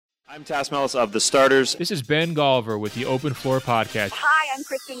I'm Tass Mellis of The Starters. This is Ben Golliver with the Open Floor Podcast. Hi, I'm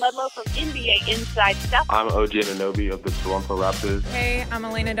Kristen Ludlow from NBA Inside Stuff. I'm OG Anunoby of the Toronto Raptors. Hey, I'm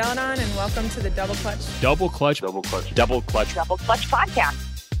Elena Donon, and welcome to the Double Clutch. Double Clutch. Double Clutch. Double Clutch. Double Clutch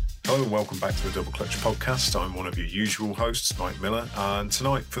Podcast. Hello and welcome back to the Double Clutch Podcast. I'm one of your usual hosts, Mike Miller, and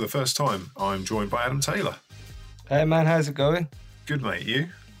tonight, for the first time, I'm joined by Adam Taylor. Hey man, how's it going? Good, mate. You?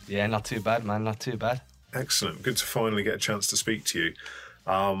 Yeah, not too bad, man. Not too bad. Excellent. Good to finally get a chance to speak to you.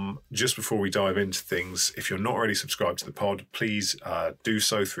 Just before we dive into things, if you're not already subscribed to the pod, please do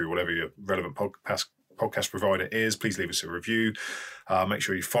so through whatever your relevant podcast provider is. Please leave us a review. Make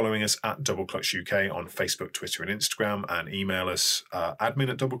sure you're following us at Double Clutch UK on Facebook, Twitter and Instagram, and email us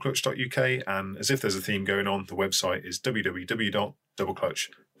admin@doubleclutch.uk. And as if there's a theme going on, the website is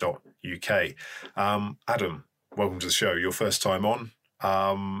www.doubleclutch.uk. Adam, welcome to the show. Your first time on.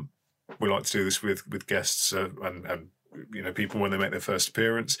 We like to do this with guests and people when they make their first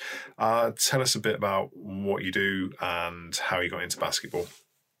appearance. Tell us a bit about what you do and how you got into basketball.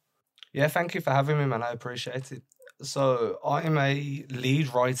 Yeah, thank you for having me, man. I appreciate it. So I'm a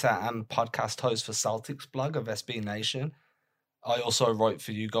lead writer and podcast host for Celtics blog of SB Nation. I also write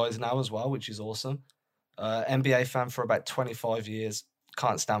for you guys now as well, which is awesome. NBA fan for about 25 years.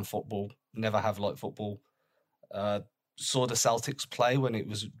 Can't stand football. Never have liked football. Saw the Celtics play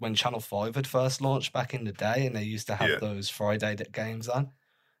when Channel 5 had first launched back in the day, and they used to have those Friday games on.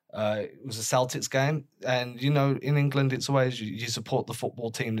 It was a Celtics game, and in England it's always you support the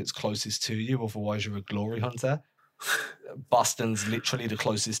football team that's closest to you, otherwise you're a glory hunter. Boston's literally the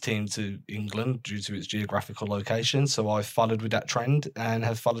closest team to England due to its geographical location, so I followed with that trend and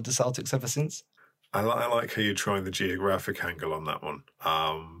have followed the Celtics ever since. I like how you're trying the geographic angle on that one.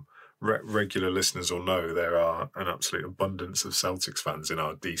 Regular listeners will know there are an absolute abundance of Celtics fans in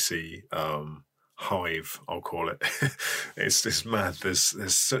our DC hive, I'll call it. It's mad. There's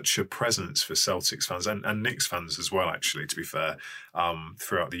such a presence for Celtics fans and Knicks fans as well, actually, to be fair,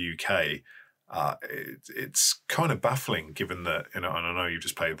 throughout the UK. It's kind of baffling given that, and I know you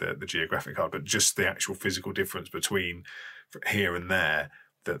just played the geographic card, but just the actual physical difference between here and there,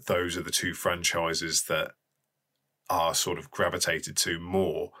 that those are the two franchises that are sort of gravitated to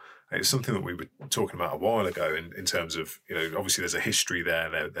more. It's something that we were talking about a while ago in terms of, obviously there's a history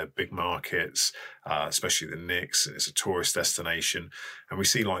there. They're big markets, especially the Knicks. It's a tourist destination. And we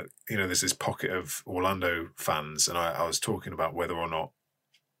see there's this pocket of Orlando fans. And I was talking about whether or not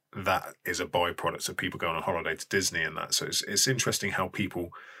that is a byproduct of people going on holiday to Disney and that. So it's interesting how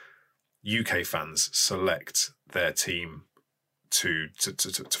UK fans select their team to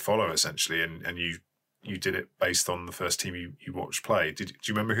follow, essentially. And you did it based on the first team you watched play. Do you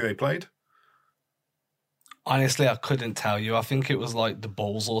remember who they played? Honestly, I couldn't tell you. I think it was like the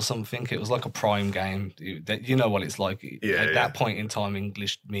Bulls or something. It was like a prime game. You know what it's like. At that point in time,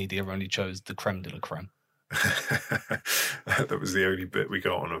 English media only chose the creme de la creme. That was the only bit we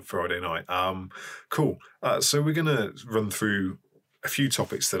got on a Friday night. Cool. So we're going to run through a few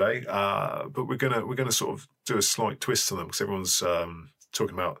topics today, but we're gonna sort of do a slight twist on them because everyone's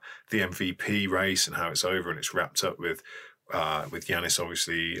talking about the MVP race and how it's over and it's wrapped up with Giannis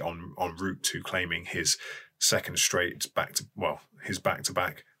obviously on route to claiming his second straight his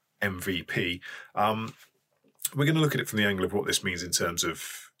back-to-back MVP. We're going to look at it from the angle of what this means in terms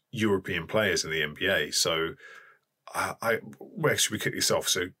of European players in the NBA. So, where should we kick this off?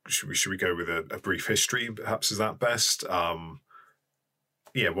 So, should we go with a brief history? Perhaps is that best?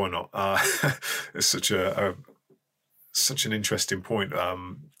 Yeah, why not? It's such an interesting point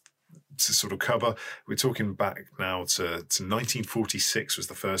to sort of cover. We're talking back now to 1946 was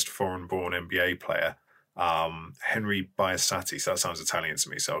the first foreign-born NBA player, Henry Biasati. So that sounds Italian to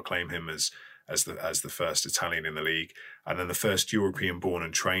me, so I'll claim him as the first Italian in the league. And then the first European-born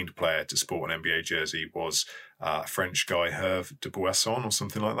and trained player to sport an NBA jersey was a French guy, Hervé de Buisson or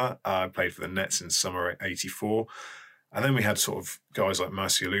something like that. Played for the Nets in summer '84. And then we had sort of guys like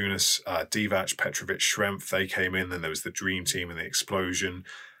Marciulionis, Divac, Petrovic, Schrempf. They came in. Then there was the Dream Team and the explosion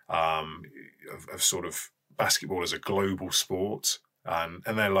of sort of basketball as a global sport. And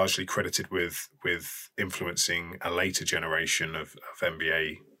they're largely credited with influencing a later generation of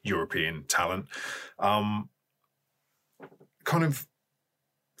NBA European talent. Kind of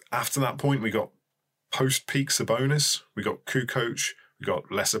after that point, we got post-peak Sabonis. We got Kukoc. We got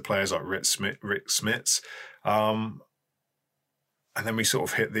lesser players like Rick Smits. And then we sort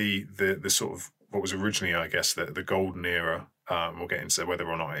of hit the sort of what was originally, I guess, the golden era we'll get into whether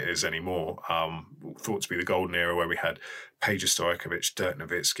or not it is anymore, thought to be the golden era where we had Peja Stojakovic, Dirk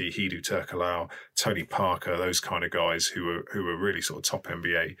Nowitzki, Hedo Turkoglu, Tony Parker, those kind of guys who were really sort of top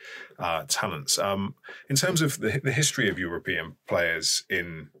NBA talents. In terms of the history of European players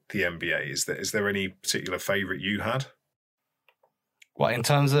in the NBA, is there any particular favourite you had? What, in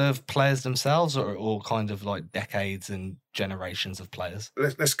terms of players themselves, or all kind of like decades and generations of players?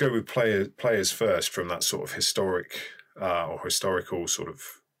 Let's go with players first, from that sort of historical sort of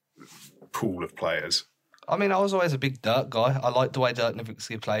pool of players. I mean, I was always a big Dirk guy. I like the way Dirk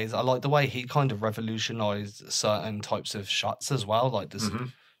Nowitzki plays. I like the way he kind of revolutionised certain types of shots as well, like this,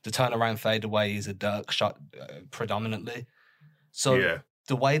 the turnaround fadeaway is a Dirk shot predominantly. So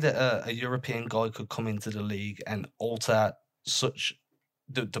the way that a European guy could come into the league and alter such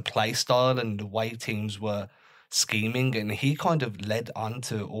the play style and the way teams were scheming, and he kind of led on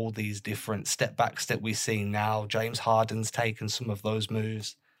to all these different step backs that we see now. James Harden's taken some of those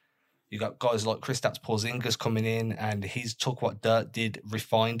moves. You got guys like Kristaps Porzingis coming in, and he's took what Dirk did,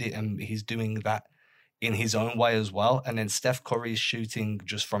 refined it, and he's doing that in his own way as well. And then Steph Curry's shooting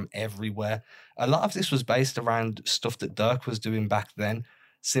just from everywhere. A lot of this was based around stuff that Dirk was doing back then,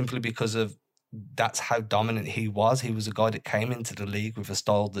 simply because of that's how dominant he was. He was a guy that came into the league with a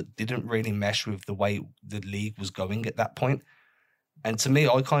style that didn't really mesh with the way the league was going at that point. And to me,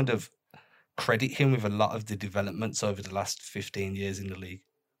 I kind of credit him with a lot of the developments over the last 15 years in the league.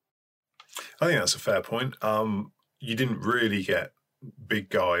 I think that's a fair point. You didn't really get big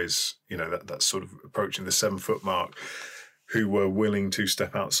guys, that sort of approaching the 7-foot mark, who were willing to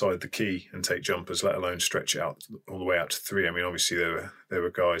step outside the key and take jumpers, let alone stretch it out all the way out to 3. I mean, obviously there were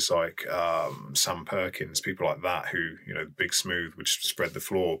guys like Sam Perkins, people like that, who, big smooth, would spread the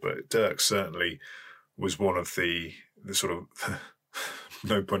floor. But Dirk certainly was one of the sort of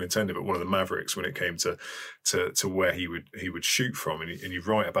no pun intended, but one of the mavericks when it came to where he would shoot from. And you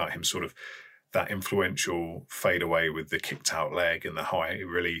write about him sort of that influential fadeaway with the kicked out leg and the high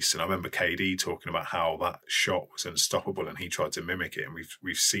release. And I remember KD talking about how that shot was unstoppable and he tried to mimic it. And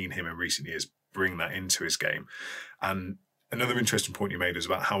we've seen him in recent years bring that into his game. And another interesting point you made is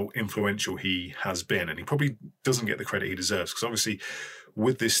about how influential he has been. And he probably doesn't get the credit he deserves, because obviously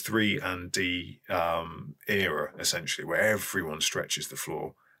with this 3 and D era, essentially, where everyone stretches the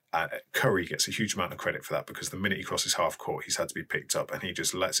floor, Curry gets a huge amount of credit for that, because the minute he crosses half court, he's had to be picked up and he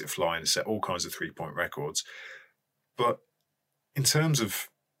just lets it fly and set all kinds of 3-point records. But in terms of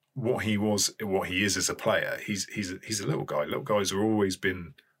what he was, what he is as a player, he's a little guy. Little guys have always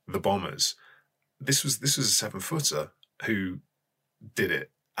been the bombers. This was a 7-footer who did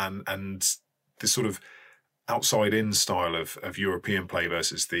it, and this sort of outside in style of European play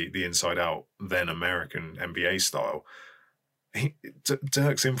versus the inside out then American NBA style.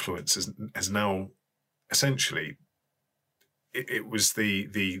 Dirk's influence has now essentially it was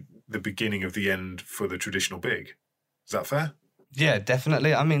the beginning of the end for the traditional big. Is that fair? Yeah,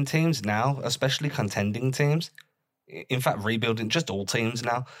 definitely. I mean, teams now, especially contending teams, in fact, rebuilding, just all teams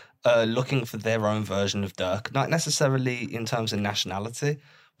now, looking for their own version of Dirk, not necessarily in terms of nationality,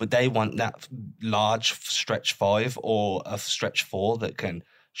 but they want that large stretch 5 or a stretch 4 that can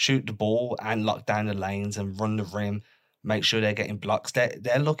shoot the ball and lock down the lanes and run the rim, make sure they're getting blocks.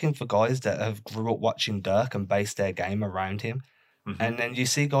 They're looking for guys that have grew up watching Dirk and based their game around him. Mm-hmm. And then you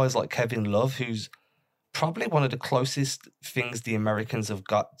see guys like Kevin Love, who's probably one of the closest things the Americans have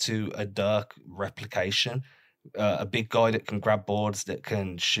got to a Dirk replication. A big guy that can grab boards, that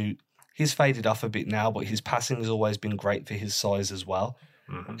can shoot. He's faded off a bit now, but his passing has always been great for his size as well.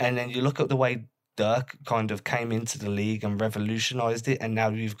 Mm-hmm. And then you look at the way Dirk kind of came into the league and revolutionized it, and now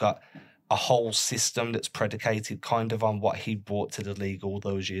you've got a whole system that's predicated kind of on what he brought to the league all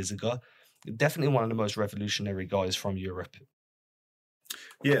those years ago. Definitely one of the most revolutionary guys from Europe.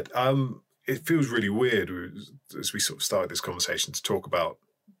 Yeah, it feels really weird as we sort of started this conversation to talk about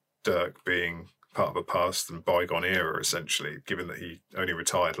Dirk being part of a past and bygone era, essentially, given that he only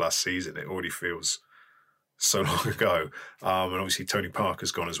retired last season. It already feels so long ago. And obviously Tony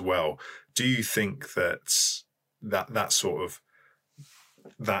Parker's gone as well. Do you think that sort of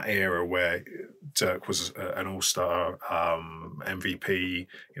that era where Dirk was an all-star MVP,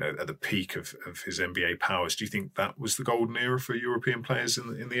 at the peak of his NBA powers, do you think that was the golden era for European players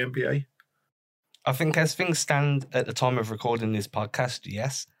in the NBA? I think as things stand at the time of recording this podcast,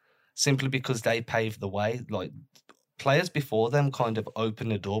 yes, simply because they paved the way. Like, players before them kind of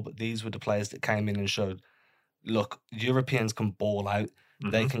opened the door, but these were the players that came in and showed, look, Europeans can ball out. Mm-hmm.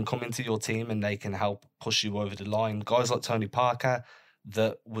 They can come into your team and they can help push you over the line. Guys like Tony Parker,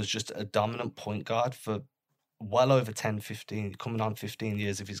 that was just a dominant point guard for well over 10, 15, coming on 15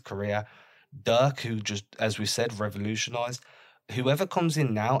 years of his career. Dirk, who just, as we said, revolutionized. Whoever comes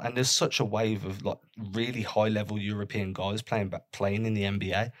in now, and there's such a wave of like really high level European guys playing in the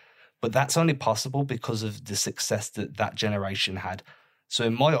NBA, but that's only possible because of the success that generation had. So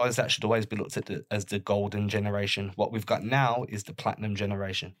in my eyes, that should always be looked at as the golden generation. What we've got now is the platinum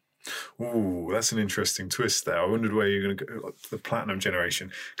generation. Ooh, that's an interesting twist there. I wondered where you're going to go, the platinum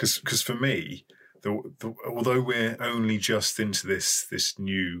generation, because for me, although we're only just into this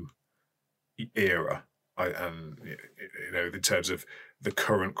new era, and in terms of the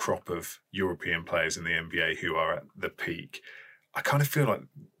current crop of European players in the NBA who are at the peak, I kind of feel like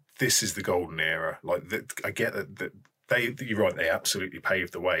this is the golden era. Like I get that you're right, they absolutely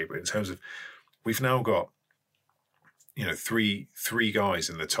paved the way, but in terms of, we've now got three guys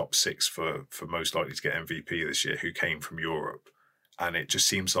in the top 6 for most likely to get MVP this year who came from Europe, and it just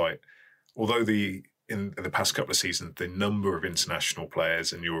seems like, although in the past couple of seasons, the number of international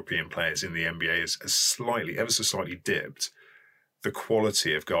players and European players in the NBA has ever so slightly dipped, the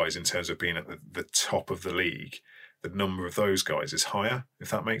quality of guys in terms of being at the top of the league, the number of those guys is higher, if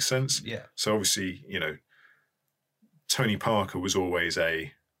that makes sense. Yeah. So obviously, Tony Parker was always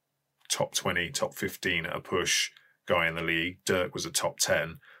a top 20, top 15 at a push guy in the league. Dirk was a top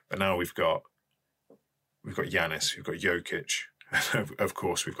 10, but now we've got Giannis, we've got Jokic, and of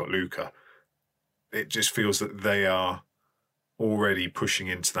course we've got Luka. It just feels that they are already pushing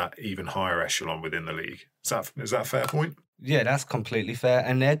into that even higher echelon within the league. Is that a fair point? Yeah, that's completely fair.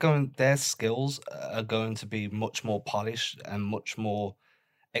 And their skills are going to be much more polished and much more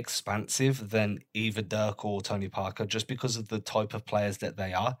expansive than either Dirk or Tony Parker, just because of the type of players that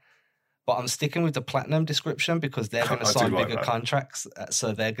they are. But I'm sticking with the platinum description because they're going to sign bigger contracts,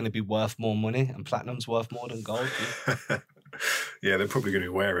 so they're going to be worth more money, and platinum's worth more than gold. Yeah, they're probably going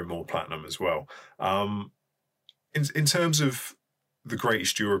to be wearing more platinum as well. In terms of the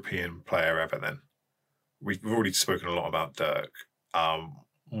greatest European player ever, then we've already spoken a lot about Dirk.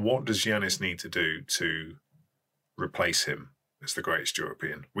 What does Giannis need to do to replace him as the greatest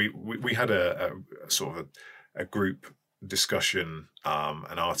European? We had a sort of a group discussion,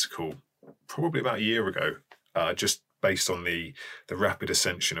 an article probably about a year ago, just based on the rapid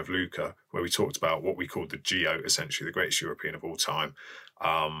ascension of Luka, where we talked about what we called the Geo, essentially the greatest European of all time.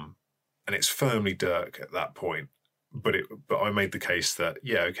 And it's firmly Dirk at that point. But I made the case that,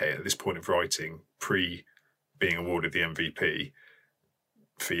 at this point of writing, pre being awarded the MVP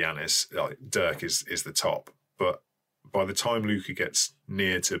for Giannis, Dirk is the top. But by the time Luka gets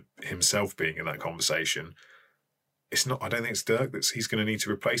near to himself being in that conversation, it's not. I don't think it's Dirk that he's going to need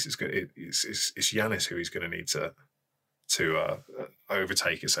to replace. It's Giannis who he's going to need to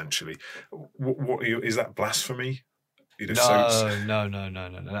overtake, essentially. What is that, blasphemy?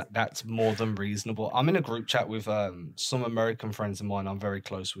 No. That's more than reasonable. I'm in a group chat with some American friends of mine I'm very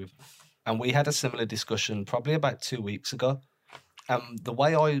close with, and we had a similar discussion probably about 2 weeks ago. The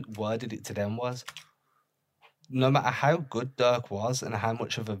way I worded it to them was, no matter how good Dirk was and how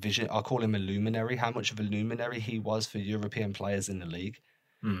much of a vision, I call him a luminary, how much of a luminary he was for European players in the league,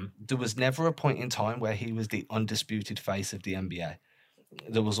 there was never a point in time where he was the undisputed face of the NBA.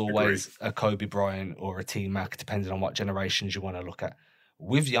 There was always a Kobe Bryant or a T-Mac, depending on what generations you want to look at.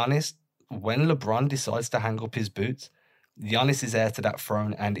 With Giannis, when LeBron decides to hang up his boots, Giannis is heir to that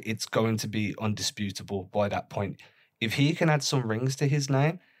throne, and it's going to be undisputable by that point. If he can add some rings to his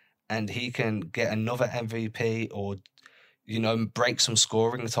name and he can get another MVP or, break some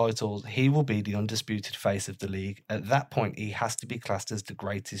scoring titles, he will be the undisputed face of the league. At that point, he has to be classed as the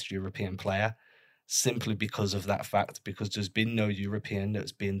greatest European player, simply because of that fact, because there's been no European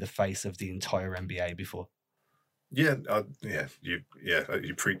that's been the face of the entire NBA before. You're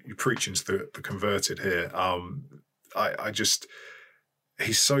preaching to the converted here.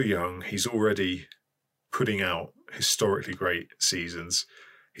 He's so young. He's already putting out historically great seasons.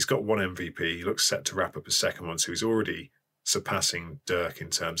 He's got one MVP. He looks set to wrap up a second one, so he's already surpassing Dirk in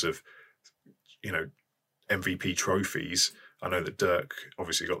terms of, MVP trophies. I know that Dirk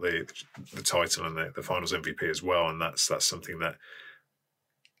obviously got the title and the Finals MVP as well, and that's something that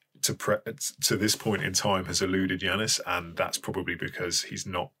to this point in time has eluded Giannis, and that's probably because he's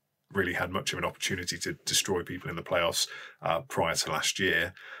not really had much of an opportunity to destroy people in the playoffs prior to last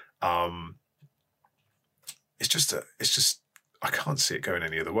year. It's just I can't see it going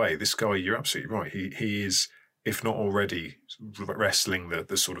any other way. This guy, you're absolutely right. He is, if not already, wrestling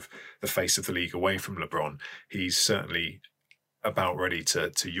the sort of the face of the league away from LeBron. He's certainly about ready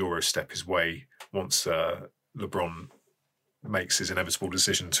to Euro step his way once LeBron makes his inevitable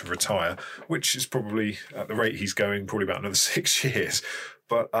decision to retire, which is probably, at the rate he's going, probably about another 6 years.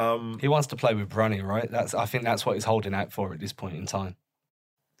 But he wants to play with Bronny, right? I think that's what he's holding out for at this point in time.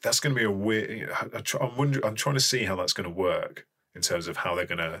 that's going to be a weird. I'm trying to see how that's going to work in terms of how they're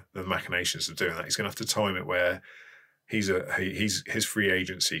going to the machinations of doing that. He's going to have to time it where his free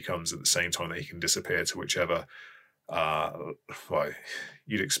agency comes at the same time that he can disappear to whichever. Well,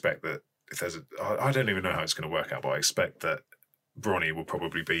 you'd expect that if there's I don't even know how it's going to work out, but I expect that Bronny will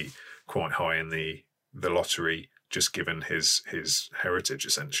probably be quite high in the lottery, just given his heritage,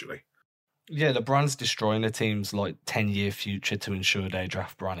 essentially. Yeah, LeBron's destroying a team's 10-year future to ensure they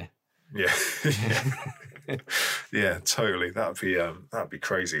draft Bronny. Yeah, yeah, totally. That'd be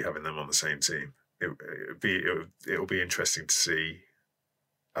crazy having them on the same team. It'll be interesting to see.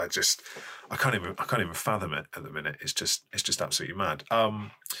 I can't even fathom it at the minute. It's just absolutely mad.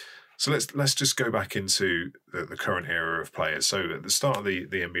 So let's just go back into the current era of players. So at the start of the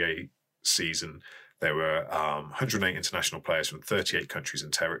NBA season, there were 108 international players from 38 countries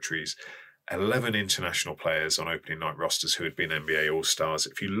and territories, 11 international players on opening night rosters who had been NBA All-Stars.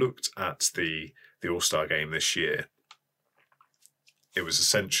 If you looked at the All-Star game this year, it was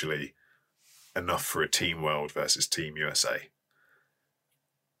essentially enough for a Team World versus Team USA.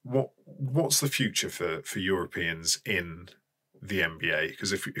 What's the future for Europeans in the NBA?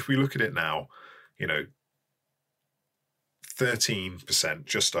 Because if we look at it now, 13%,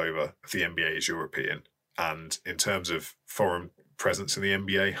 just over, of the NBA is European, and in terms of foreign presence in the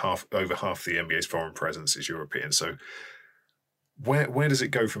NBA, over half the NBA's foreign presence is European. So where does it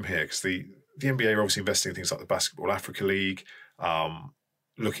go from here? Because the NBA are obviously investing in things like the Basketball Africa League,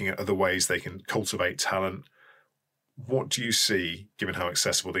 looking at other ways they can cultivate talent. What do you see, given how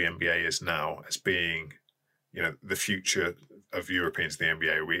accessible the NBA is now, as being, the future of Europeans in the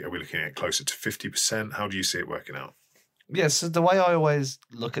NBA? Are we looking at closer to 50%? How do you see it working out? Yeah, so the way I always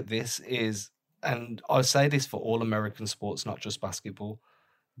look at this is, and I say this for all American sports, not just basketball,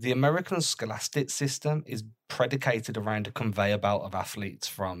 the American scholastic system is predicated around a conveyor belt of athletes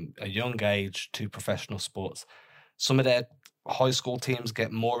from a young age to professional sports. Some of their high school teams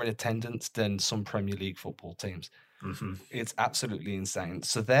get more in attendance than some Premier League football teams. Mm-hmm. It's absolutely insane.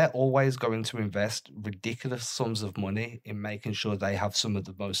 So they're always going to invest ridiculous sums of money in making sure they have some of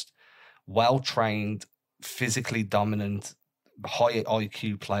the most well-trained, physically dominant, high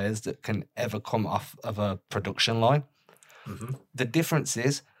IQ players that can ever come off of a production line. Mm-hmm. The difference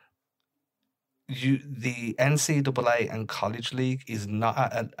is the NCAA and college league is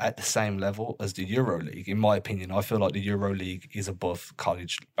not at the same level as the Euro League. In my opinion, I feel like the Euro League is above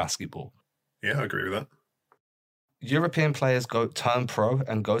college basketball. Yeah, I agree with that. European players turn pro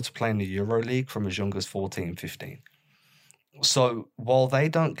and go to play in the Euro League from as young as 14, 15. So while they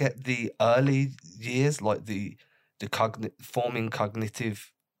don't get the early years, like the forming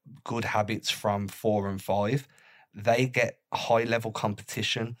cognitive good habits from 4 and 5, they get high-level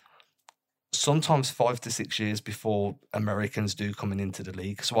competition sometimes 5 to 6 years before Americans do coming into the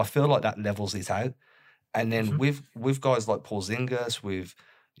league. So I feel like that levels it out. And then with guys like Porzingis, with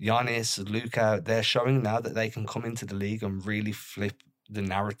Giannis, Luka, they're showing now that they can come into the league and really flip the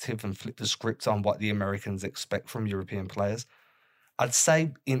narrative and flip the script on what the Americans expect from European players. I'd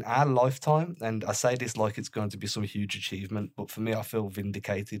say in our lifetime, and I say this like it's going to be some huge achievement, but for me, I feel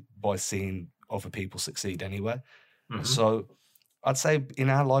vindicated by seeing other people succeed anywhere. Mm-hmm. So I'd say in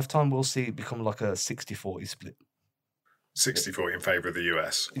our lifetime, we'll see it become like a 60-40 split. 60-40 in favour of the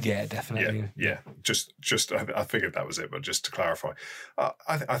US. Yeah, definitely. Yeah. Just I figured that was it, but just to clarify,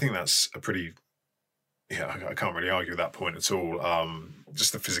 I think that's a pretty. Yeah, I can't really argue with that point at all.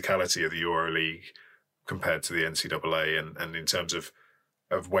 Just the physicality of the Euro League compared to the NCAA, and in terms of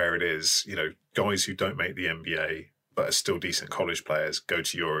where it is, guys who don't make the NBA but are still decent college players go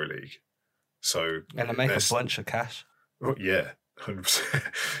to Euro League. So and they make a bunch of cash. Oh, yeah.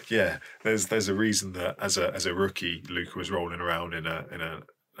 100%. Yeah, there's a reason that as a rookie, Luka was rolling around in an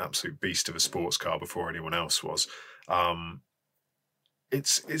absolute beast of a sports car before anyone else was.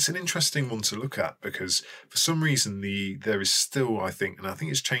 It's an interesting one to look at because for some reason there is still, I think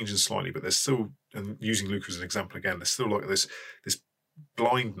it's changing slightly, but there's still, and using Luka as an example again, there's still like this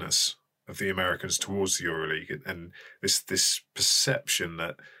blindness of the Americans towards the EuroLeague and this perception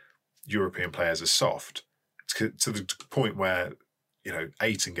that European players are soft to the point where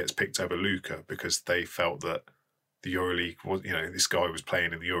Ayton gets picked over Luka because they felt that the EuroLeague was, this guy was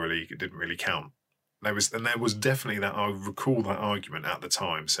playing in the EuroLeague, it didn't really count. There was definitely that. I recall that argument at the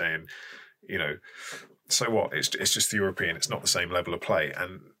time saying, so what? It's just the European. It's not the same level of play,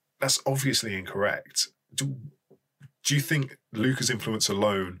 and that's obviously incorrect. Do you think Luka's influence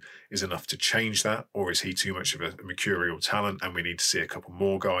alone is enough to change that, or is he too much of a mercurial talent, and we need to see a couple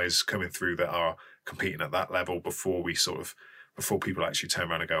more guys coming through that are competing at that level before people actually turn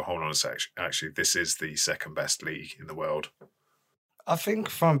around and go, hold on a sec, actually, this is the second best league in the world? I think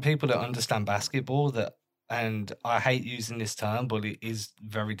from people that understand basketball and I hate using this term, but it is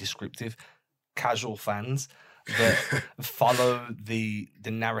very descriptive, casual fans that follow the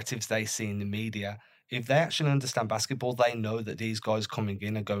narratives they see in the media. If they actually understand basketball, they know that these guys coming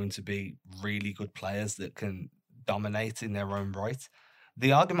in are going to be really good players that can dominate in their own right.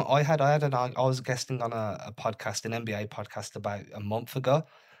 The argument I was guesting on a podcast, an NBA podcast about a month ago,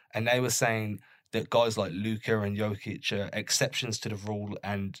 and they were saying that guys like Luka and Jokic are exceptions to the rule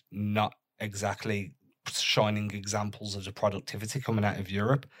and not exactly shining examples of the productivity coming out of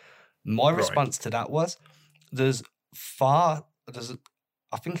Europe. My response to that was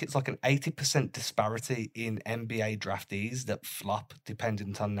I think it's like an 80% disparity in NBA draftees that flop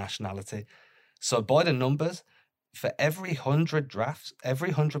dependent on nationality. So by the numbers, for every 100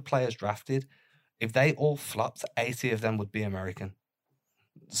 players drafted, if they all flopped, 80 of them would be American.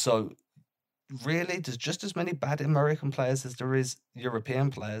 So really, there's just as many bad American players as there is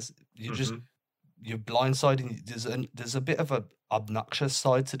European players. You're blindsiding. There's a bit of a obnoxious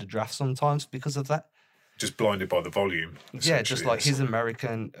side to the draft sometimes because of that. Just blinded by the volume. Yeah, just like he's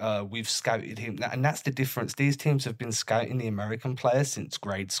American. We've scouted him, and that's the difference. These teams have been scouting the American players since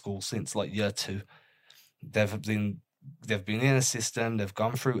grade school, since like year 2. They've been in a system. They've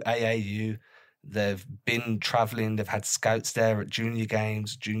gone through AAU. They've been traveling. They've had scouts there at junior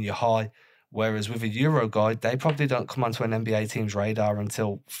games, junior high. Whereas with a Euro guy, they probably don't come onto an NBA team's radar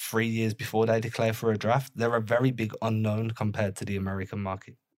until 3 years before they declare for a draft. They're a very big unknown compared to the American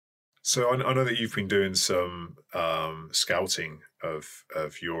market. So I know that you've been doing some scouting of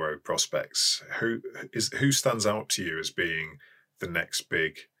Euro prospects. Who stands out to you as being the next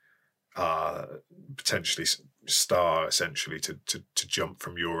big, potentially star, essentially to jump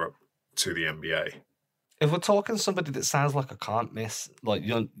from Europe to the NBA? If we're talking somebody that sounds like a can't miss, like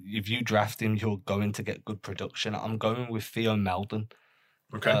if you draft him, you're going to get good production. I'm going with Theo Maledon.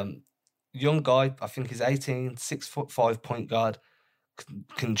 Okay. Young guy, I think he's 18, 6'5" point guard,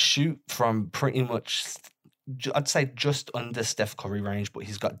 can shoot from pretty much, I'd say just under Steph Curry range, but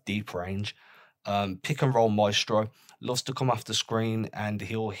he's got deep range. Pick and roll maestro, loves to come off the screen and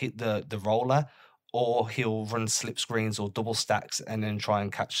he'll hit the roller, or he'll run slip screens or double stacks and then try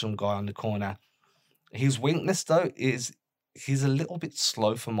and catch some guy on the corner. His weakness, though, is he's a little bit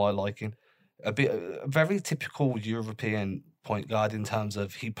slow for my liking. A very typical European point guard in terms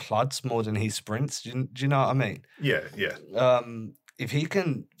of he plods more than he sprints. Do you know what I mean? Yeah. If he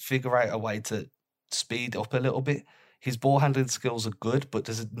can figure out a way to speed up a little bit, his ball handling skills are good. But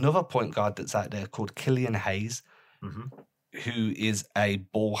there's another point guard that's out there called Killian Hayes, who is a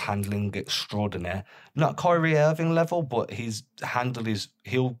ball handling extraordinaire. Not Kyrie Irving level, but his handle is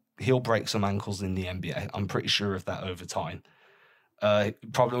he'll break some ankles in the NBA. I'm pretty sure of that over time.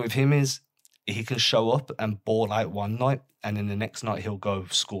 Problem with him is he can show up and ball out one night, and then the next night he'll go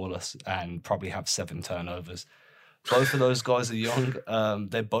scoreless and probably have 7 turnovers. Both of those guys are young.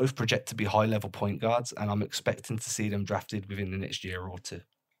 They both project to be high-level point guards, and I'm expecting to see them drafted within the next year or 2.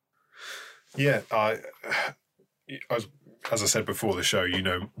 Yeah, as I said before the show, you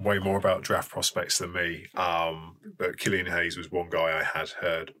know way more about draft prospects than me. But Killian Hayes was one guy I had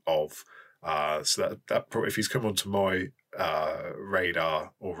heard of. So that if he's come onto my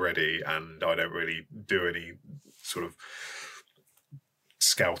radar already, and I don't really do any sort of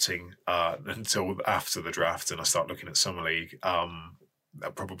scouting until after the draft, and I start looking at Summer League,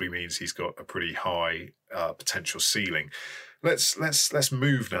 that probably means he's got a pretty high potential ceiling. Let's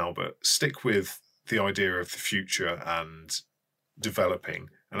move now, but stick with the idea of the future and developing,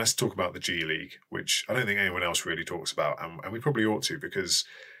 and let's talk about the G League, which I don't think anyone else really talks about, and we probably ought to, because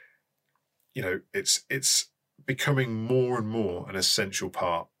you know it's becoming more and more an essential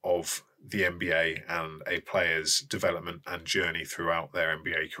part of the NBA and a player's development and journey throughout their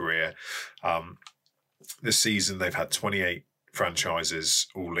NBA career. This season they've had 28 franchises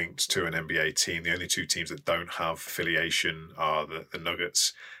all linked to an NBA team. The only 2 teams that don't have affiliation are the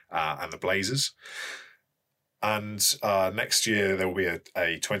Nuggets and the Blazers. And next year there will be a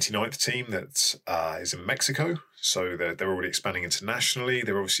 29th team that is in Mexico. So they're already expanding internationally.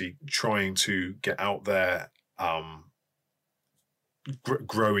 They're obviously trying to get out there,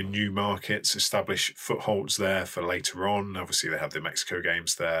 grow in new markets, establish footholds there for later on. Obviously they have the Mexico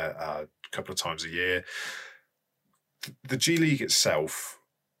games there a couple of times a year. The G League itself,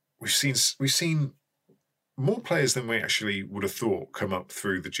 we've seen more players than we actually would have thought come up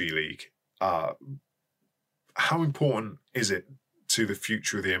through the G League. How important is it to the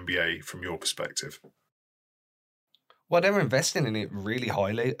future of the NBA from your perspective? Well, they're investing in it really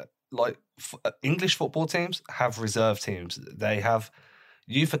highly. Like English football teams have reserve teams. They have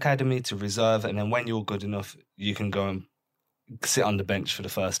youth academy to reserve, and then when you're good enough, you can go and sit on the bench for the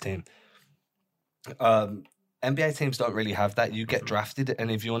first team. NBA teams don't really have that. You get drafted,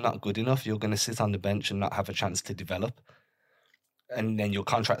 and if you're not good enough, you're going to sit on the bench and not have a chance to develop. And then your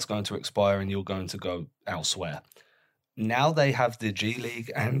contract's going to expire and you're going to go elsewhere. Now they have the G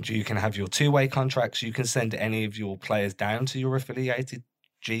League, and you can have your two-way contracts. You can send any of your players down to your affiliated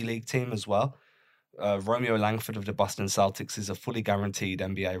G League team as well. Romeo Langford of the Boston Celtics is a fully guaranteed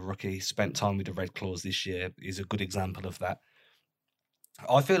NBA rookie. Spent time with the Red Claws this year. Is a good example of that.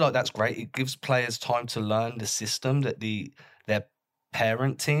 I feel like that's great. It gives players time to learn the system that their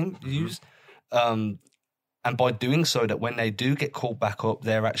parent team use. And by doing so, that when they do get called back up,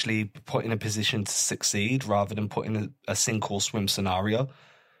 they're actually put in a position to succeed rather than put in a sink or swim scenario.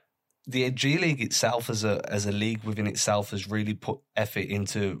 The G League itself as a league within itself has really put effort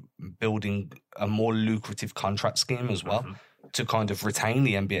into building a more lucrative contract scheme as well to kind of retain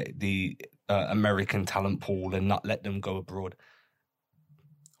the NBA, the American talent pool, and not let them go abroad.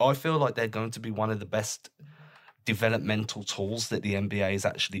 I feel like they're going to be one of the best developmental tools that the NBA has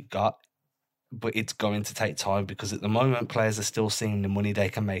actually got, but it's going to take time because at the moment players are still seeing the money they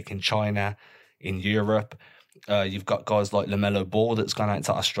can make in China, in Europe. You've got guys like LaMelo Ball that's gone out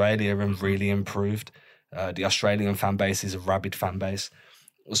to Australia and really improved. The Australian fan base is a rabid fan base.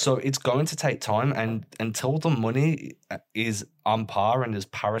 So it's going to take time, and until the money is on par and there's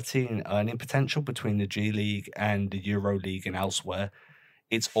parity in earning potential between the G League and the Euro League and elsewhere,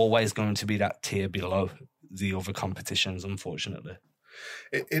 it's always going to be that tier below the other competitions, unfortunately.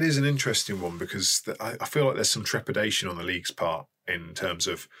 It is an interesting one because I feel like there's some trepidation on the league's part in terms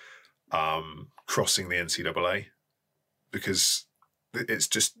of crossing the NCAA, because it's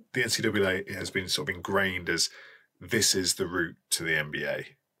just the NCAA has been sort of ingrained as this is the route to the NBA.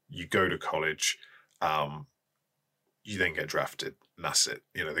 You go to college, you then get drafted, and that's it.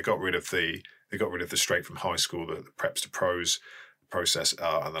 You know, they got rid of the straight from high school, the preps to pros process,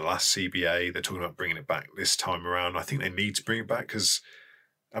 and the last CBA. They're talking about bringing it back this time around. I think they need to bring it back because,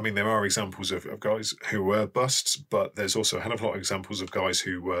 I mean, there are examples of guys who were busts, but there's also a hell of a lot of examples of guys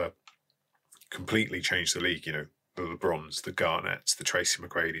who were completely changed the league. You know, the LeBrons, the Garnetts, the Tracy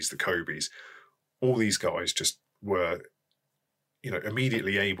McGrady's, the Kobe's. All these guys just were, you know,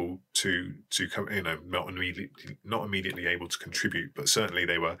 immediately able to come. You know, not immediately able to contribute, but certainly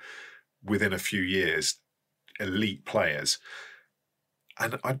they were within a few years elite players.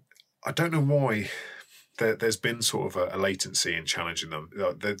 And I don't know why there's been sort of a latency in challenging them.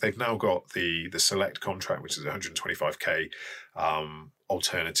 They've now got the select contract, which is 125k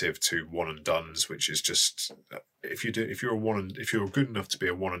alternative to one and dones, which is just if you're good enough to be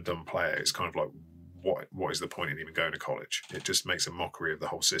a one and done player, it's kind of like what is the point in even going to college? It just makes a mockery of the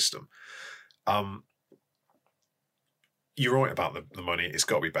whole system. You're right about the money. It's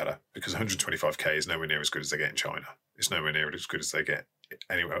got to be better because 125k is nowhere near as good as they get in China. It's nowhere near as good as they get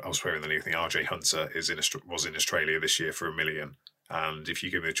anywhere elsewhere in the league. I think RJ Hunter was in Australia this year for $1 million. And if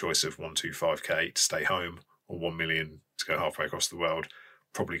you give me the choice of 125k to stay home or 1 million to go halfway across the world,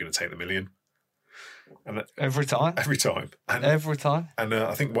 probably going to take the $1 million. And every time. And, every time. And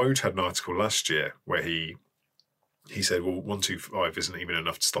I think Woj had an article last year where he said, well, 125 isn't even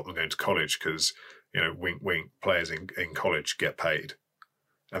enough to stop them going to college because, you know, wink, wink, players in college get paid.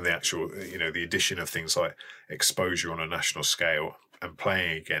 And the actual, you know, the addition of things like exposure on a national scale and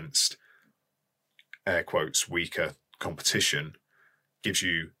playing against, air quotes, weaker competition gives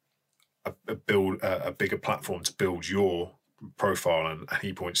you a bigger platform to build your profile. And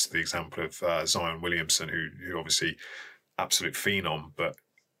he points to the example of Zion Williamson, who obviously absolute phenom, but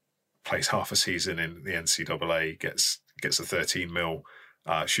plays half a season in the NCAA, gets a 13 mil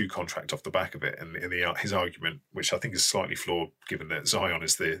shoe contract off the back of it. And his argument, which I think is slightly flawed given that Zion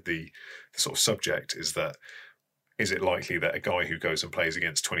is the sort of subject, is it likely that a guy who goes and plays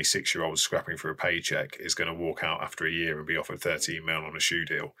against 26-year-olds scrapping for a paycheck is going to walk out after a year and be offered 13 mil on a shoe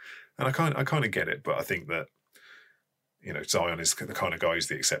deal? And I kind of get it, but I think that, you know, Zion is the kind of guy who's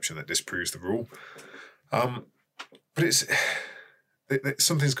the exception that disproves the rule. But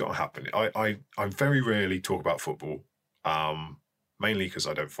something's got to happen. I very rarely talk about football, mainly because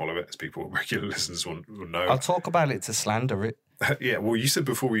I don't follow it, as people, regular listeners will know. I'll talk about it to slander it. Yeah, well, you said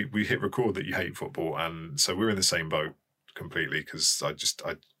before we hit record that you hate football, and so we're in the same boat completely because I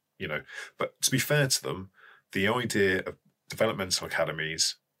you know, but to be fair to them, the idea of developmental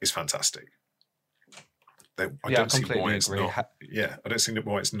academies is fantastic. I don't see why it's not. Yeah, I don't see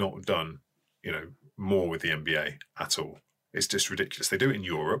why it's not done, you know, more with the NBA at all. It's just ridiculous. They do it in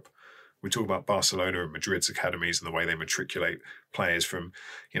Europe. We talk about Barcelona and Madrid's academies and the way they matriculate players from,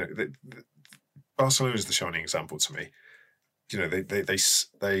 you know, Barcelona is the shining example to me. You know,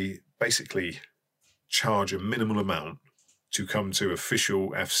 they basically charge a minimal amount to come to official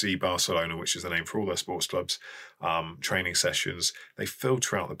FC Barcelona, which is the name for all their sports clubs, training sessions. They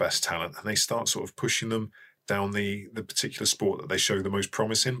filter out the best talent and they start sort of pushing them down the particular sport that they show the most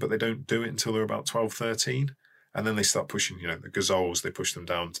promise in, but they don't do it until they're about 12, 13. And then they start pushing, the Gazols, they push them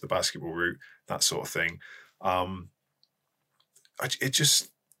down to the basketball route, that sort of thing.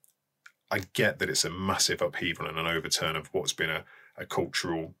 I get that it's a massive upheaval and an overturn of what's been a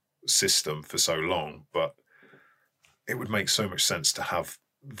cultural system for so long, but it would make so much sense to have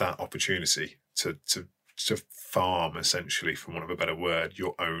that opportunity to farm, essentially, for want of a better word,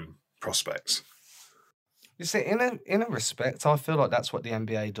 your own prospects. You see, in a respect, I feel like that's what the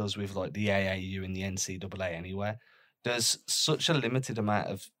NBA does with like the AAU and the NCAA anyway. There's such a limited amount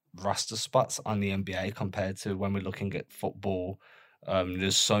of roster spots on the NBA compared to when we're looking at football.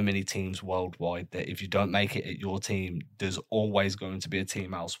 There's so many teams worldwide that if you don't make it at your team, there's always going to be a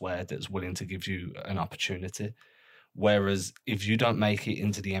team elsewhere that's willing to give you an opportunity. Whereas if you don't make it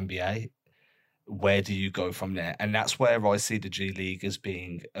into the NBA, where do you go from there? And that's where I see the G League as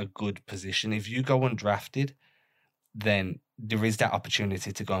being a good position. If you go undrafted, then there is that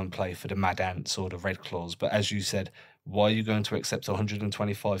opportunity to go and play for the Mad Ants or the Red Claws. But as you said, why are you going to accept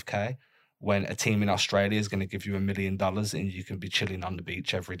 $125K when a team in Australia is going to give you $1 million and you can be chilling on the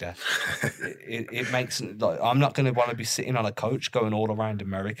beach every day? it makes, like, I'm not going to want to be sitting on a coach going all around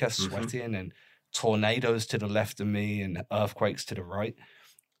America sweating and tornadoes to the left of me and earthquakes to the right,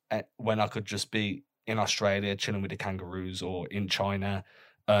 when I could just be in Australia chilling with the kangaroos or in China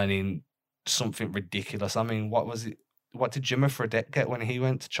earning something ridiculous. I mean, what was it? What did Jimmy Fredette get when he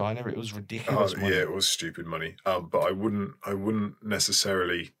went to China? It was ridiculous money. Yeah, it was stupid money. But I wouldn't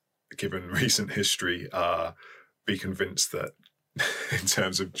necessarily, given recent history, be convinced that in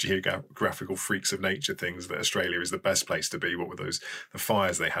terms of geographical freaks of nature things, that Australia is the best place to be. What were the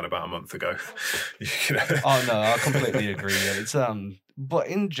fires they had about a month ago? Oh no, I completely agree. It's but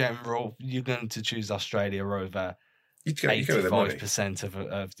in general, you're going to choose Australia over 85%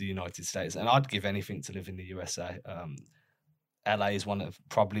 of the United States, and I'd give anything to live in the USA. LA is one of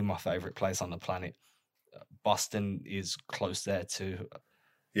probably my favorite place on the planet. Boston is close there too.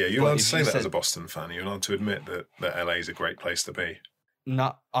 Yeah, you're allowed to say that as a Boston fan. You're allowed to admit that LA is a great place to be.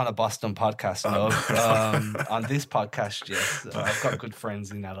 Not on a Boston podcast, no. On this podcast, yes. I've got good friends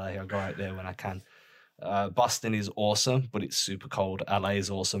in LA. I go out there when I can. Boston is awesome, but it's super cold. LA is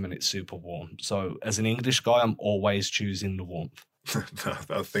awesome and it's super warm. So as an English guy, I'm always choosing the warmth. No,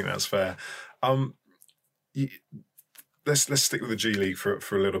 I think that's fair. Let's stick with the G League for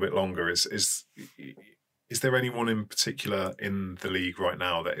a little bit longer. Is there anyone in particular in the league right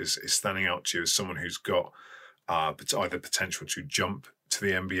now that is standing out to you as someone who's got either potential to jump to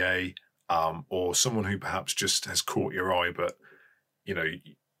the NBA or someone who perhaps just has caught your eye, but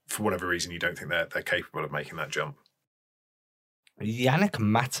for whatever reason you don't think they're capable of making that jump? Yannick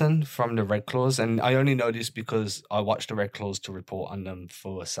Matten from the Red Claws, and I only know this because I watch the Red Claws to report on them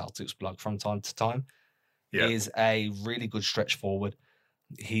for a Celtics blog from time to time. Yeah. Is a really good stretch forward.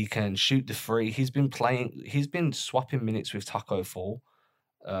 He can shoot the free. He's been swapping minutes with Taco Fall,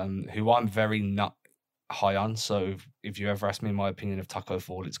 who I'm very not high on. So if you ever ask me my opinion of Taco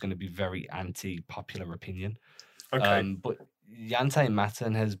Fall, it's going to be very anti-popular opinion. Okay. But Yannick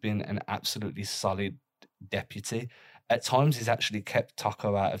Matten has been an absolutely solid deputy. At times, he's actually kept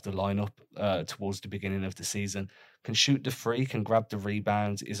Taco out of the lineup towards the beginning of the season. Can shoot the free, can grab the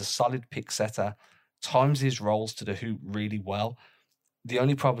rebounds, is a solid pick setter, times his rolls to the hoop really well. The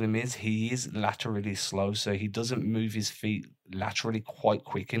only problem is he is laterally slow, so he doesn't move his feet laterally quite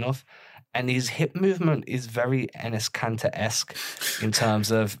quick enough. And his hip movement is very Enes Kanter-esque in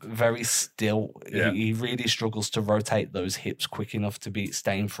terms of very still. Yeah. He really struggles to rotate those hips quick enough to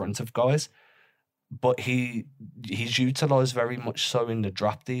stay in front of guys. But he's utilised very much so in the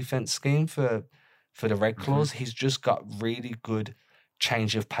drop defense scheme for the Red Claws. Mm-hmm. He's just got really good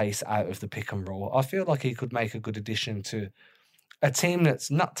change of pace out of the pick and roll. I feel like he could make a good addition to a team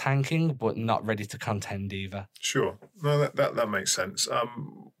that's not tanking but not ready to contend either. Sure. No, that makes sense.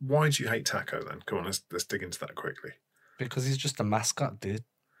 Why do you hate Taco then? Come on, let's dig into that quickly. Because he's just a mascot, dude.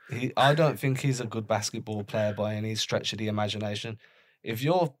 I don't think he's a good basketball player by any stretch of the imagination. If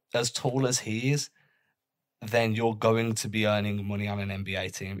you're as tall as he is, then you're going to be earning money on an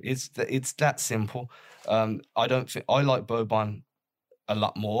NBA team. It's that simple. I like Boban a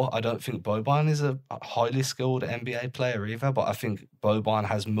lot more. I don't think Boban is a highly skilled NBA player either, but I think Boban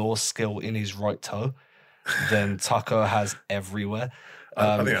has more skill in his right toe than Taco has everywhere.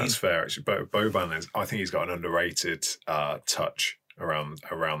 I think that's fair, actually. Boban I think he's got an underrated touch around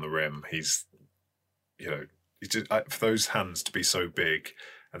the rim. He's just, for those hands to be so big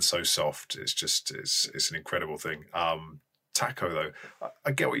and so soft, it's an incredible thing. Taco, though,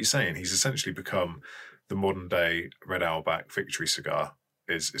 I get what you're saying. He's essentially become the modern day Red Owlback victory cigar.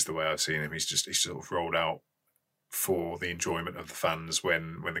 Is the way I've seen him. He's sort of rolled out for the enjoyment of the fans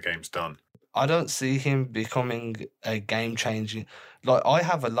when the game's done. I don't see him becoming a game changing. Like, I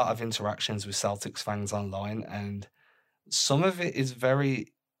have a lot of interactions with Celtics fans online, and some of it is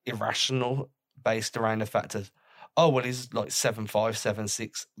very irrational, based around the fact of, oh, well, he's like 7'5",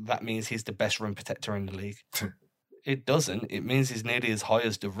 7'6". That means he's the best rim protector in the league. It doesn't. It means he's nearly as high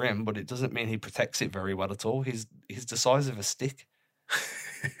as the rim, but it doesn't mean he protects it very well at all. He's the size of a stick.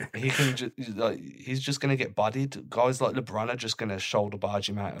 He's just going to get bodied. Guys like LeBron are just going to shoulder barge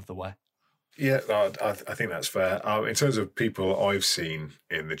him out of the way. Yeah, I think that's fair. In terms of people I've seen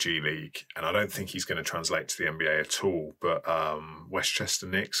in the G League, and I don't think he's going to translate to the NBA at all, but Westchester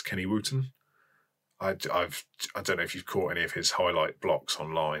Knicks, Kenny Wooten. I don't know if you've caught any of his highlight blocks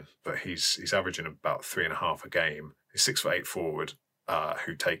online, but he's averaging about 3.5 a game. He's 6'8" forward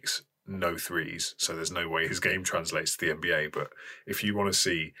who takes no threes, so there's no way his game translates to the NBA. But if you want to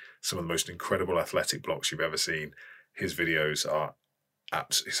see some of the most incredible athletic blocks you've ever seen, his videos are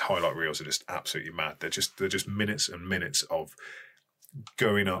his highlight reels are just absolutely mad. They're just minutes and minutes of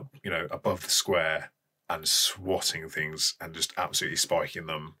going up, above the square and swatting things and just absolutely spiking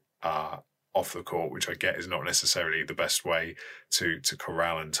them off the court, which I get is not necessarily the best way to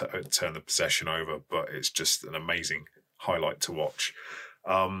corral and turn the possession over, but it's just an amazing highlight to watch.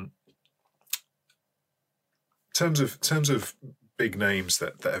 In terms of big names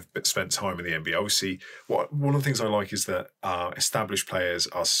that have spent time in the NBA, obviously, one of the things I like is that established players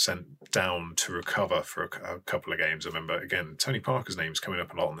are sent down to recover for a couple of games. I remember, again, Tony Parker's name's coming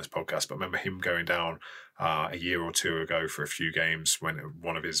up a lot on this podcast, but I remember him going down a year or two ago for a few games when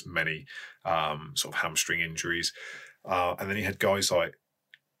one of his many sort of hamstring injuries. And then he had guys like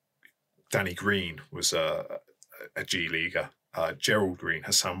Danny Green was a G leaguer. Gerald Green,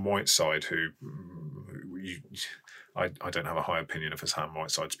 Hassan Whiteside, who I don't have a high opinion of Hassan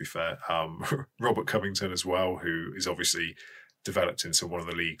Whiteside, to be fair. Robert Covington as well, who is obviously developed into one of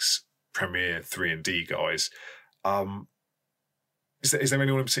the league's premier 3-and-D guys. Is there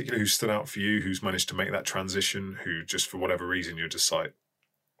anyone in particular who stood out for you, who's managed to make that transition, who just for whatever reason you're just like,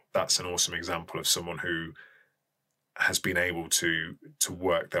 that's an awesome example of someone who has been able to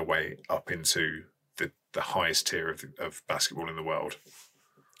work their way up into the highest tier of basketball in the world?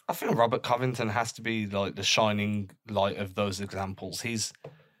 I think Robert Covington has to be like the shining light of those examples. He's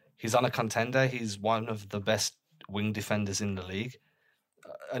on a contender. He's one of the best wing defenders in the league.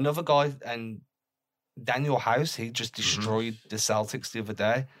 Another guy, and Daniel House, he just destroyed the Celtics the other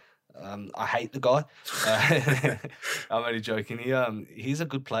day. I hate the guy. I'm only joking. He's a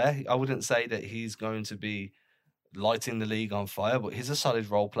good player. I wouldn't say that he's going to be lighting the league on fire, but he's a solid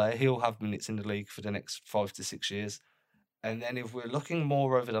role player. He'll have minutes in the league for the next 5 to 6 years. And then if we're looking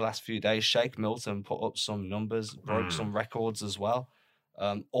more over the last few days, Shake Milton put up some numbers, broke some records as well,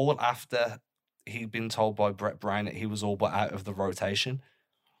 all after he'd been told by Brett Brown that he was all but out of the rotation.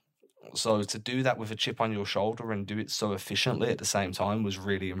 So to do that with a chip on your shoulder and do it so efficiently at the same time was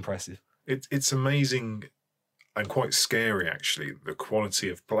really impressive. It's amazing and quite scary, actually, the quality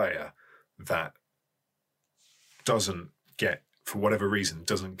of player that doesn't get, for whatever reason,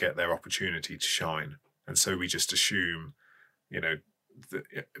 doesn't get their opportunity to shine. And so we just assume,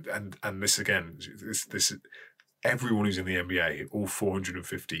 and this again, this everyone who's in the NBA, all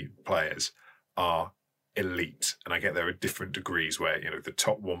 450 players are elite. And I get there are different degrees where, the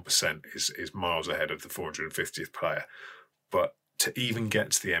top 1% is miles ahead of the 450th player. But to even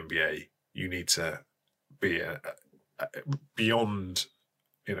get to the NBA, you need to be beyond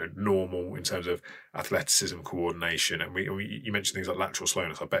normal in terms of athleticism, coordination, and you mentioned things like lateral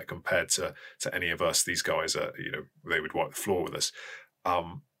slowness. I bet compared to any of us, these guys are, they would wipe the floor with us.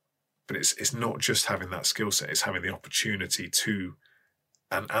 But it's not just having that skill set; it's having the opportunity to,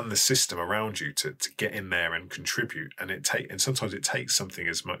 and the system around you to get in there and contribute. And sometimes it takes something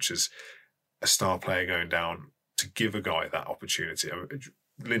as much as a star player going down to give a guy that opportunity.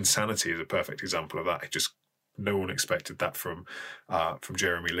 Lin Sanity is a perfect example of that. No one expected that from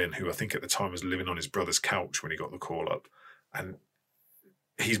Jeremy Lin, who I think at the time was living on his brother's couch when he got the call up. And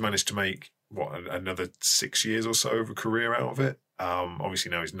he's managed to make, another 6 years or so of a career out of it.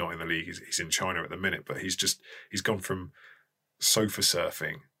 Obviously now he's not in the league, he's in China at the minute, but he's gone from sofa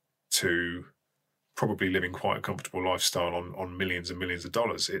surfing to probably living quite a comfortable lifestyle on millions and millions of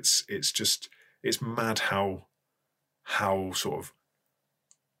dollars. It's mad how sort of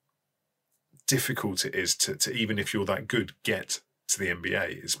difficult it is to even if you're that good, get to the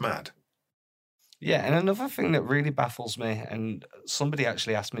NBA. It's mad. Yeah, and another thing that really baffles me, and somebody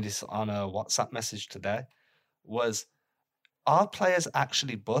actually asked me this on a WhatsApp message today, was are players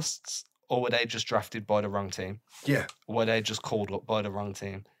actually busts, or were they just drafted by the wrong team? Yeah. Or were they just called up by the wrong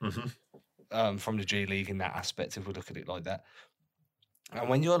team Mm-hmm. from the G League in that aspect, if we look at it like that? And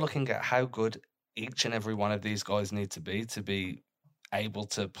when you're looking at how good each and every one of these guys need to be able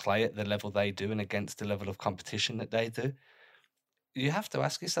to play at the level they do and against the level of competition that they do, you have to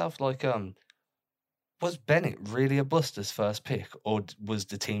ask yourself, like, was Bennett really a bust as first pick, or was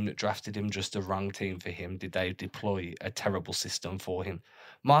the team that drafted him just the wrong team for him? Did they deploy a terrible system for him?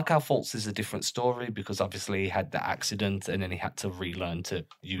 Markelle Fultz is a different story because obviously he had the accident and then he had to relearn to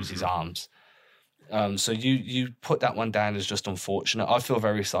use his arms. So you put that one down as just unfortunate. I feel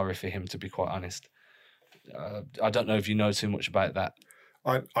very sorry for him, to be quite honest. I don't know if you know too much about that.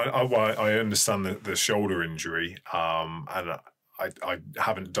 I understand the shoulder injury, and I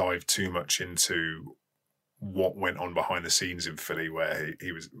haven't dived too much into what went on behind the scenes in Philly, where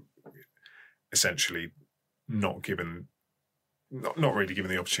he was essentially not really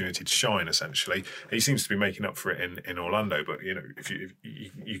given the opportunity to shine. Essentially, he seems to be making up for it in Orlando. But if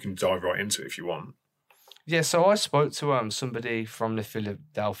you can dive right into it if you want. Yeah, so I spoke to somebody from the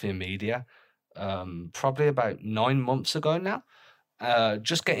Philadelphia media probably about 9 months ago now.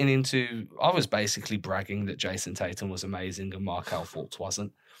 Just getting into, I was basically bragging that Jason Tatum was amazing and Markelle Fultz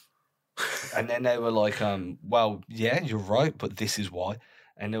wasn't. And then they were like, well, yeah, you're right, but this is why.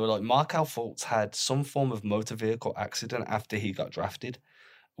 And they were like, Markelle Fultz had some form of motor vehicle accident after he got drafted,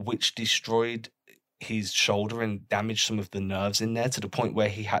 which destroyed his shoulder and damaged some of the nerves in there to the point where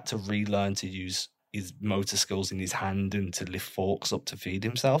he had to relearn to use his motor skills in his hand and to lift forks up to feed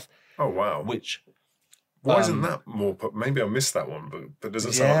himself. Oh, wow. Which... Why isn't that more? Maybe I missed that one, but that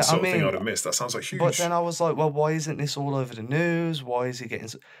doesn't sound like the sort of thing I'd have missed. That sounds like huge. But then I was like, well, why isn't this all over the news? Why is he getting...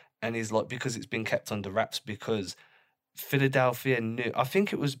 And he's like, because it's been kept under wraps, because Philadelphia knew... I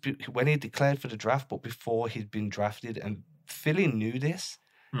think it was when he declared for the draft, but before he'd been drafted, and Philly knew this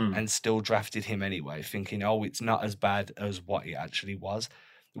and still drafted him anyway, thinking, oh, it's not as bad as what he actually was.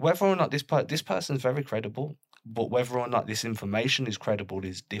 Whether or not this person's very credible, but whether or not this information is credible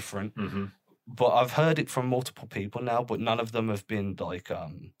is different. Mm-hmm. But I've heard it from multiple people now, but none of them have been like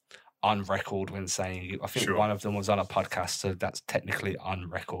on record when saying it. I think one of them was on a podcast, so that's technically on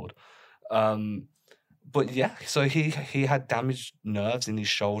record. But yeah, so he had damaged nerves in his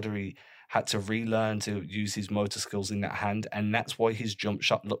shoulder. He had to relearn to use his motor skills in that hand, and that's why his jump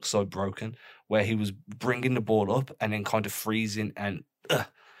shot looked so broken, where he was bringing the ball up and then kind of freezing, and it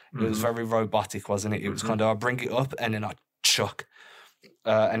was very robotic, wasn't it? It was kind of, I bring it up and then I chuck.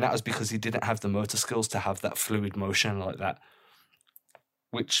 And that was because he didn't have the motor skills to have that fluid motion like that,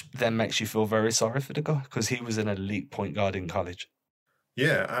 which then makes you feel very sorry for the guy because he was an elite point guard in college.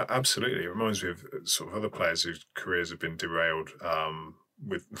 Yeah, absolutely. It reminds me of sort of other players whose careers have been derailed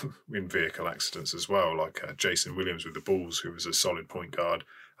in vehicle accidents as well, like Jason Williams with the Bulls, who was a solid point guard.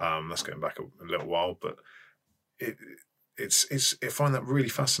 That's going back a little while, but I find that really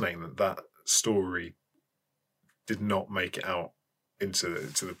fascinating that story did not make it out into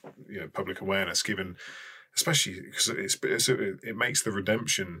the public awareness, given especially because it makes the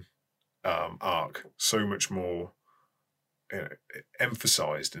redemption arc so much more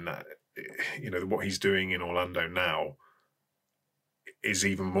emphasized in that what he's doing in Orlando now is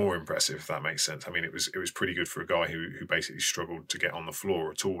even more impressive, if that makes sense. I mean, it was pretty good for a guy who basically struggled to get on the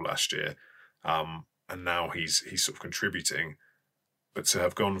floor at all last year, and now he's sort of contributing. But to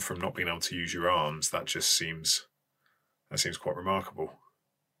have gone from not being able to use your arms, that seems quite remarkable.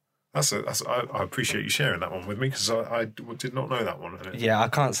 I appreciate you sharing that one with me because I did not know that one. Yeah, I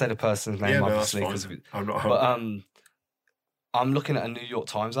can't say the person's name, obviously. I'm not. But I'm looking at a New York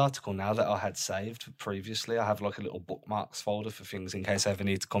Times article now that I had saved previously. I have like a little bookmarks folder for things in case I ever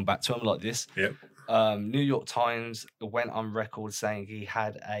need to come back to them like this. Yep. New York Times went on record saying he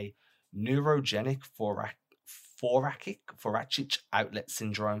had a neurogenic thoracic outlet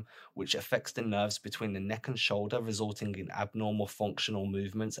syndrome, which affects the nerves between the neck and shoulder, resulting in abnormal functional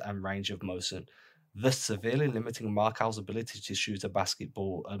movements and range of motion, thus severely limiting Markelle's ability to shoot a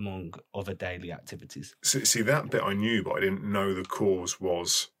basketball among other daily activities. See, that bit I knew, but I didn't know the cause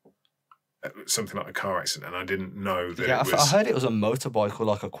was something like a car accident, and I didn't know that it was... I heard it was a motorbike or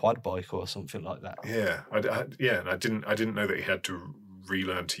like a quad bike or something like that. Yeah, and I didn't know that he had to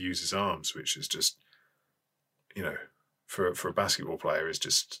relearn to use his arms, which is just, for a basketball player, is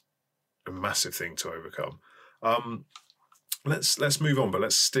just a massive thing to overcome. Let's move on, but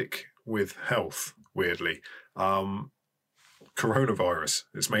let's stick with health. Weirdly, coronavirus.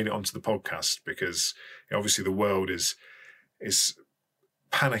 It's made it onto the podcast because obviously the world is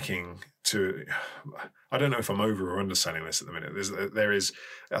panicking to. I don't know if I'm over or underselling this at the minute. There is.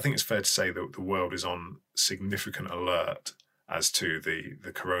 I think it's fair to say that the world is on significant alert as to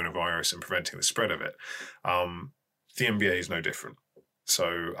the coronavirus and preventing the spread of it. The NBA is no different.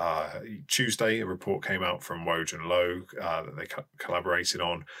 So Tuesday, a report came out from Woj and Lowe that they collaborated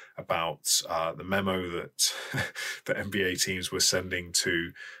on about the memo that the NBA teams were sending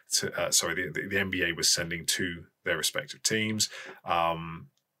the NBA was sending to their respective teams,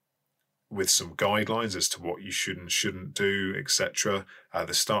 with some guidelines as to what you should and shouldn't do, etc.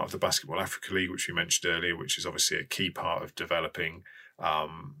 The start of the Basketball Africa League, which we mentioned earlier, which is obviously a key part of developing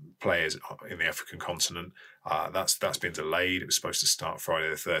players in the African continent. That's been delayed. It was supposed to start Friday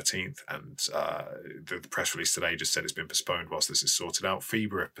the 13th, and the press release today just said it's been postponed whilst this is sorted out.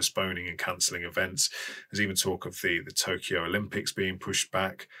 FIBA are postponing and cancelling events. There's even talk of the Tokyo Olympics being pushed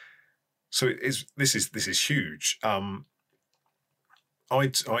back. So this is huge. I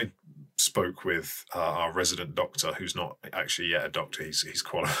spoke with our resident doctor, who's not actually yet a doctor. He's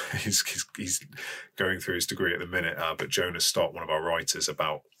qualified. He's going through his degree at the minute. But Jonas Stott, one of our writers,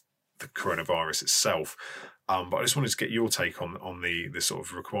 about the coronavirus itself. But I just wanted to get your take on the sort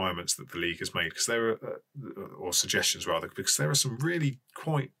of requirements that the league has made, because there are, or suggestions rather, because there are some really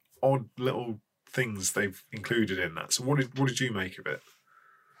quite odd little things they've included in that. So what did you make of it?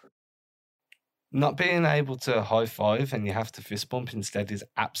 Not being able to high five and you have to fist bump instead is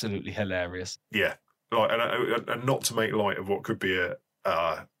absolutely hilarious. Yeah, and not to make light of what could be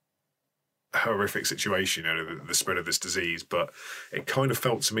a horrific situation, the spread of this disease, but it kind of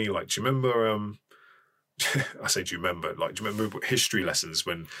felt to me like, do you remember? I say, do you remember? Like, do you remember history lessons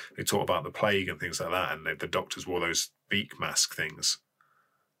when they taught about the plague and things like that, and the doctors wore those beak mask things?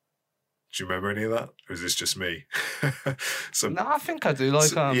 Do you remember any of that? Or is this just me? No, I think I do.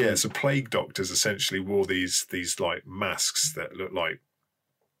 So plague doctors essentially wore these like masks that look like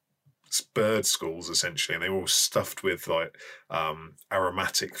bird skulls essentially, and they were all stuffed with like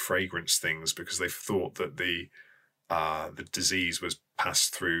aromatic fragrance things, because they thought that the disease was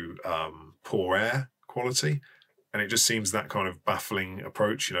passed through poor air quality. And it just seems that kind of baffling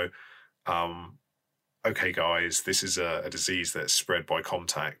approach, okay, guys, this is a disease that's spread by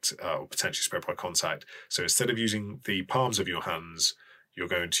contact, or potentially spread by contact. So instead of using the palms of your hands, you're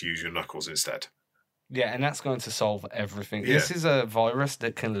going to use your knuckles instead. Yeah, and that's going to solve everything. Yeah. This is a virus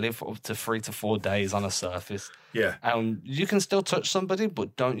that can live up to 3 to 4 days on a surface. Yeah. You can still touch somebody,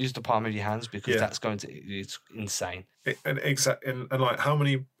 but don't use the palm of your hands, because it's insane. And like how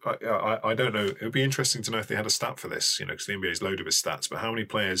many, I don't know, it would be interesting to know if they had a stat for this, because the NBA is loaded with stats, but how many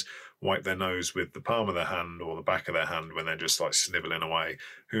players wipe their nose with the palm of their hand or the back of their hand when they're just like sniveling away?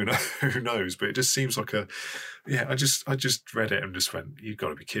 Who knows? But it just seems like I just read it and just went, you've got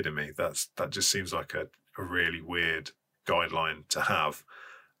to be kidding me. That just seems like a really weird guideline to have.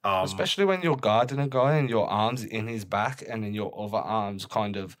 Especially when you're guarding a guy and your arm's in his back and then your other arm's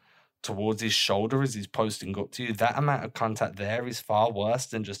kind of towards his shoulder as he's posting up to you. That amount of contact there is far worse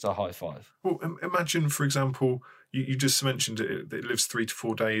than just a high five. Well, imagine, for example, you just mentioned it lives 3 to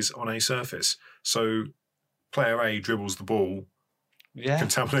 4 days on a surface. So player A dribbles the ball,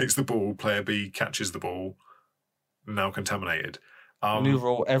 contaminates the ball, player B catches the ball, now contaminated. New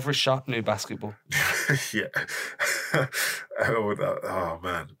rule, every shot, new basketball. Yeah. Oh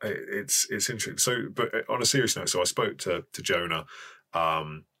man, it's interesting. So, but on a serious note, so I spoke to Jonah,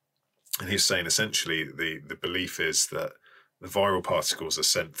 and he's saying essentially the belief is that the viral particles are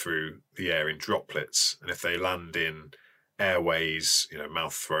sent through the air in droplets, and if they land in airways,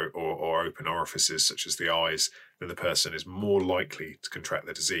 mouth, throat, or open orifices such as the eyes, then the person is more likely to contract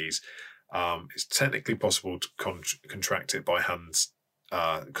the disease. It's technically possible to contract it by hand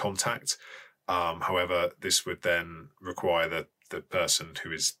contact. However, this would then require the person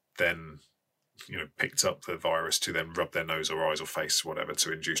who is then, picked up the virus to then rub their nose or eyes or face, whatever,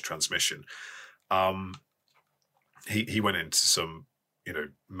 to induce transmission. He went into some,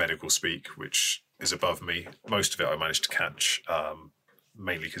 medical speak, which is above me. Most of it I managed to catch,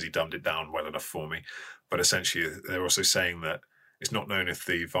 mainly because he dumbed it down well enough for me. But essentially, they're also saying that it's not known if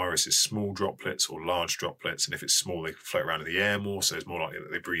the virus is small droplets or large droplets, and if it's small, they float around in the air more, so it's more likely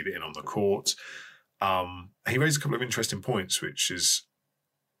that they breathe it in on the court. He raised a couple of interesting points, which is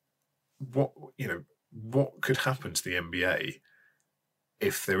what could happen to the NBA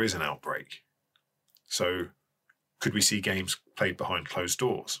if there is an outbreak. So could we see games played behind closed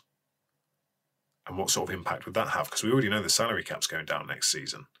doors? And what sort of impact would that have? Because we already know the salary cap's going down next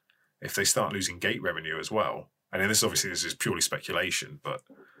season. If they start losing gate revenue as well, and then this is purely speculation, but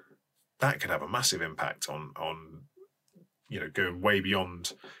that could have a massive impact on going way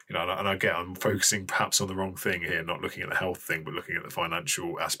beyond, and I'm focusing perhaps on the wrong thing here, not looking at the health thing, but looking at the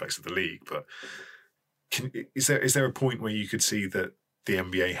financial aspects of the league. But is there a point where you could see that the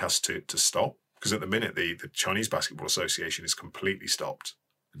NBA has to stop Because at the minute, the Chinese Basketball Association is completely stopped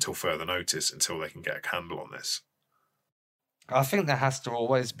until further notice, until they can get a handle on this. I think there has to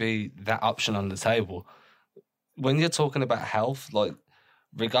always be that option on the table. When you're talking about health, like,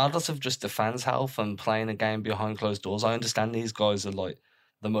 regardless of just the fans' health and playing a game behind closed doors, I understand these guys are like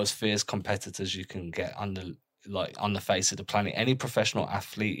the most fierce competitors you can get on the face of the planet. Any professional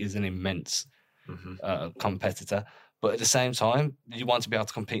athlete is an immense competitor, but at the same time, you want to be able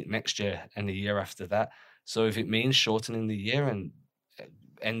to compete next year and the year after that. So if it means shortening the year and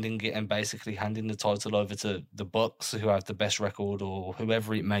ending it and basically handing the title over to the Bucks, who have the best record, or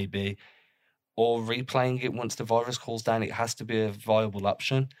whoever it may be, or replaying it once the virus cools down, it has to be a viable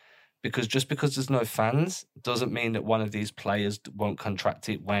option. Because just because there's no fans doesn't mean that one of these players won't contract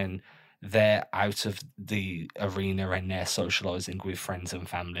it when they're out of the arena and they're socialising with friends and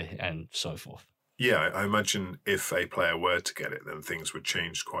family and so forth. Yeah, I imagine if a player were to get it, then things would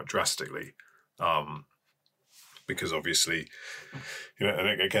change quite drastically. Because obviously, you know,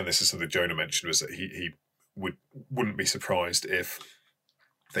 and again, this is something Jonah mentioned, was that he wouldn't be surprised if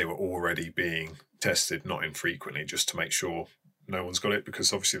they were already being tested, not infrequently, just to make sure no one's got it,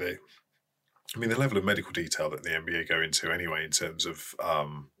 because obviously the level of medical detail that the NBA go into anyway, in terms of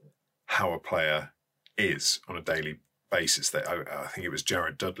how a player is on a daily basis. I think it was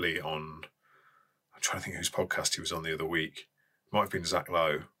Jared Dudley I'm trying to think whose podcast he was on the other week. It might have been Zach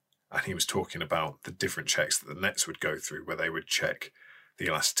Lowe, and he was talking about the different checks that the Nets would go through, where they would check the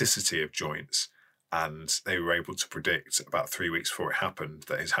elasticity of joints, and they were able to predict about 3 weeks before it happened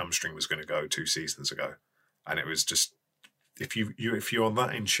that his hamstring was going to go 2 seasons ago. And it was just, if you're on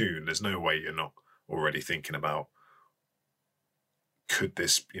that in tune, there's no way you're not already thinking about, could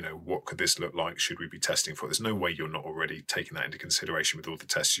this, what could this look like? Should we be testing for it? There's no way you're not already taking that into consideration with all the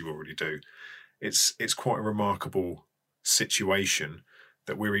tests you already do. It's quite a remarkable situation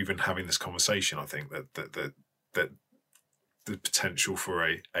that we're even having this conversation. I think that the potential for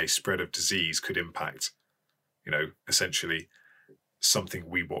a spread of disease could impact, essentially something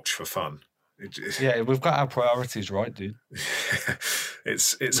we watch for fun. Yeah, we've got our priorities right, dude.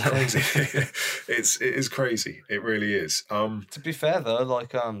 It's crazy. It is crazy. It really is. To be fair though,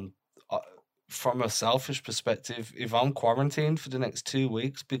 from a selfish perspective, if I'm quarantined for the next 2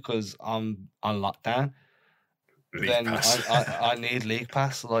 weeks because I'm on lockdown, then I need League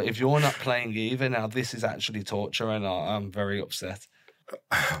Pass. Like, if you're not playing either, now this is actually torture, and I'm very upset.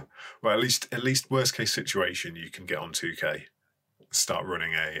 Well, at least worst case situation, you can get on 2K, start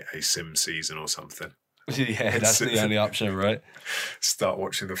running a sim season or something. Yeah, that's the only option, right? Start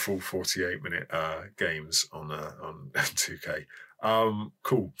watching the full 48-minute games on 2K.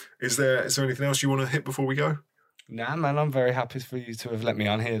 Cool. Is there anything else you want to hit before we go? Nah, man, I'm very happy for you to have let me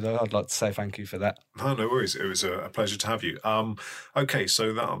on here, though. I'd like to say thank you for that. No worries. It was a pleasure to have you. Okay,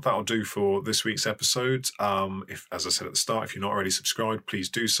 so that'll do for this week's episode. If, as I said at the start, if you're not already subscribed, please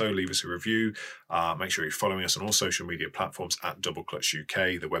do so. Leave us a review. Make sure you're following us on all social media platforms at Double Clutch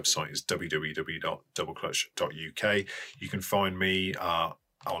UK. The website is www.doubleclutch.uk. You can find me on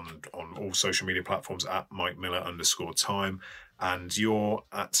all social media platforms at Mike_Miller_time. And you're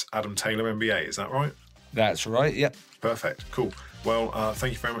at Adam Taylor NBA, is that right? That's right, yep. Perfect, cool. Well,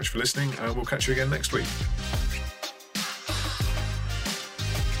 thank you very much for listening, and we'll catch you again next week.